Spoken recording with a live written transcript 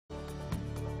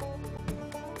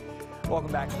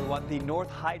Welcome back, everyone. The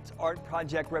North Heights Art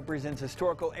Project represents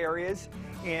historical areas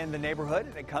in the neighborhood,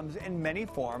 and it comes in many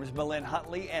forms. Malin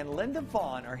Huntley and Linda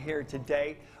Vaughn are here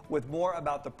today with more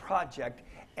about the project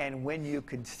and when you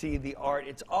can see the art.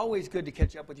 It's always good to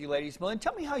catch up with you ladies. Malin,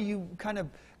 tell me how you kind of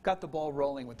got the ball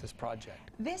rolling with this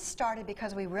project. This started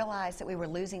because we realized that we were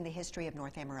losing the history of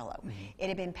North Amarillo. It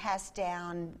had been passed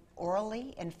down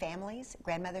orally in families.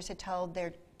 Grandmothers had told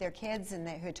their kids and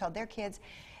who had told their kids.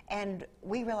 And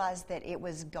we realized that it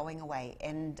was going away.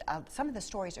 And some of the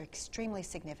stories are extremely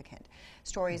significant.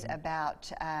 Stories about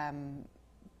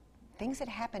things that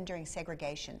happened during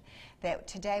segregation that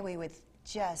today we would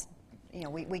just, you know,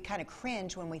 we kind of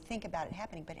cringe when we think about it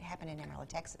happening, but it happened in Amarillo,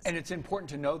 Texas. And it's important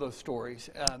to know those stories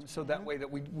so that way that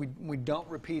we don't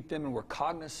repeat them and we're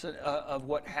cognizant of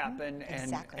what happened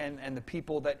and the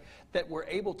people that were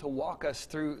able to walk us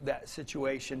through that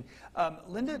situation.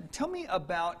 Linda, tell me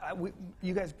about,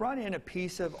 you guys brought in a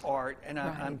piece of art, and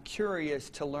I'm curious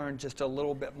to learn just a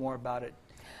little bit more about it.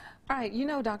 All right, you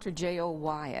know Dr. J.O.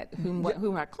 Wyatt, whom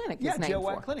our clinic is named for. Yeah, J.O.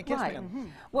 Wyatt Clinic, yes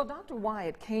ma'am. Well, Dr.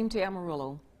 Wyatt came to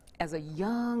Amarillo as a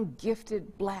young,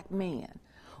 gifted black man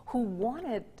who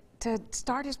wanted to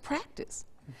start his practice.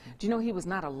 Do you know he was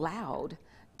not allowed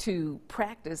to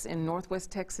practice in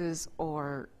Northwest Texas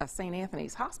or St.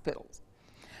 Anthony's hospitals?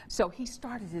 So he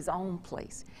started his own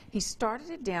place. He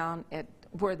started it down at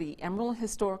where the Amarillo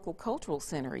Historical Cultural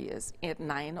Center is at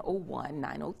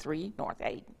 903 North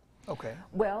Hayden. Okay.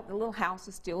 Well, the little house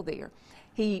is still there.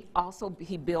 He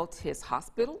built his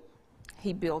hospital.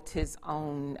 He built his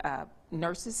own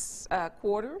nurses'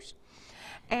 quarters.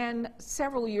 And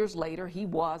several years later, he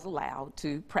was allowed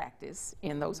to practice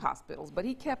in those hospitals. But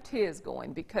he kept his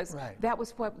going because that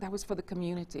was for the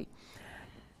community.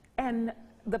 And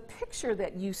the picture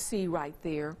that you see right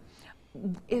there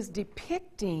is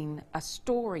depicting a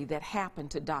story that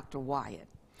happened to Dr. Wyatt.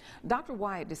 Dr.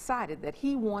 Wyatt decided that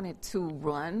he wanted to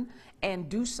run and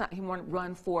do something. He wanted to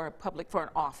run for an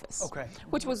office,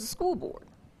 which was a school board.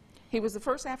 He was the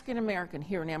first African American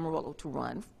here in Amarillo to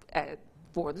run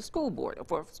for the school board,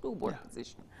 for a school board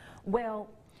position. Well,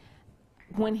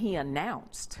 when he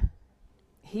announced,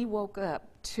 he woke up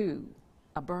to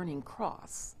a burning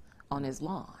cross on his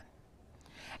lawn.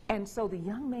 And so the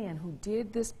young man who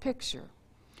did this picture,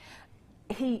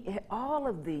 all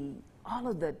of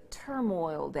the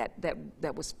turmoil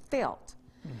that was felt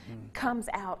comes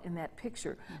out in that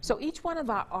picture. So each one of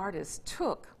our artists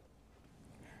took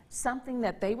something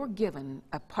that they were given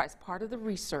as part of the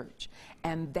research,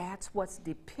 and that's what's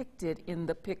depicted in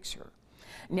the picture.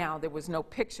 Now, there was no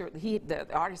picture, the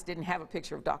artist didn't have a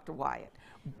picture of Dr. Wyatt,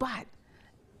 but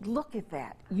look at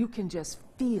that. You can just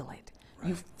feel it.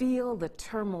 You feel the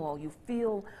turmoil, you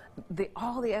feel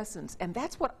all the essence, and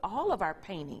that's what all of our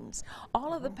paintings,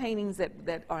 all of the paintings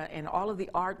that are, and all of the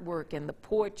artwork and the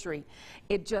poetry,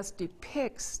 it just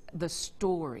depicts the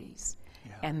stories,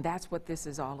 and that's what this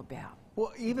is all about.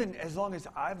 Well, even as long as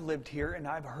I've lived here and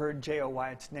I've heard J.O.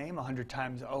 Wyatt's name 100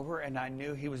 times over, and I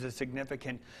knew he was a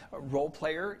significant role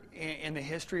player in the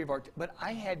history of art, but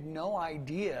I had no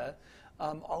idea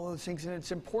all those things, and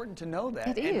it's important to know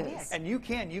that. It is. And you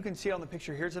can see on the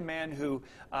picture, here's a man who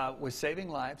was saving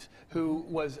lives, who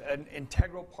was an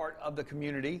integral part of the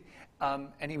community,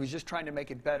 and he was just trying to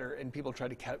make it better, and people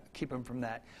tried to keep him from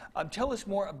that. Tell us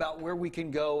more about where we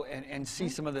can go and see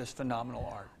some of this phenomenal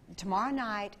art. Tomorrow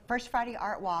night, First Friday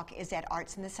Art Walk is at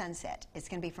Arts in the Sunset. It's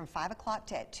going to be from 5 o'clock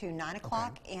to 9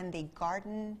 o'clock in the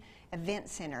Garden Event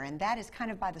Center, and that is kind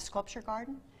of by the Sculpture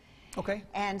Garden. Okay.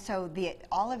 And so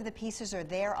all of the pieces are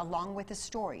there along with the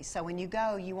stories. So when you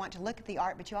go, you want to look at the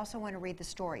art, but you also want to read the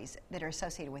stories that are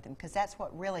associated with them, because that's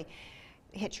what really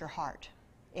hits your heart,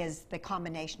 is the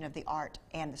combination of the art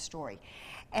and the story.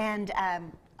 And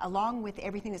along with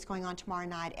everything that's going on tomorrow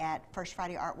night at First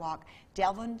Friday Art Walk,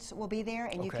 Delvin's will be there,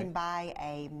 and you can buy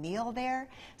a meal there,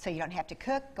 so you don't have to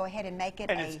cook. Go ahead and make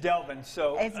it. And it's Delvin,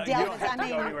 so it's you don't have to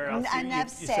go anywhere else. Enough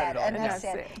said. Enough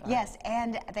said. Right. Yes,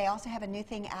 and they also have a new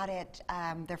thing out at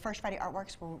their First Friday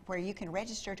Artworks where you can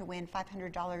register to win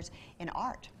 $500 in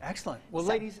art. Excellent. Well,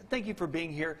 ladies, thank you for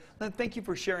being here. Thank you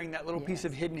for sharing that little piece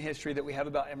of hidden history that we have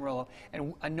about Amarillo.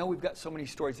 And I know we've got so many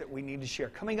stories that we need to share.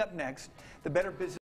 Coming up next, the Better Business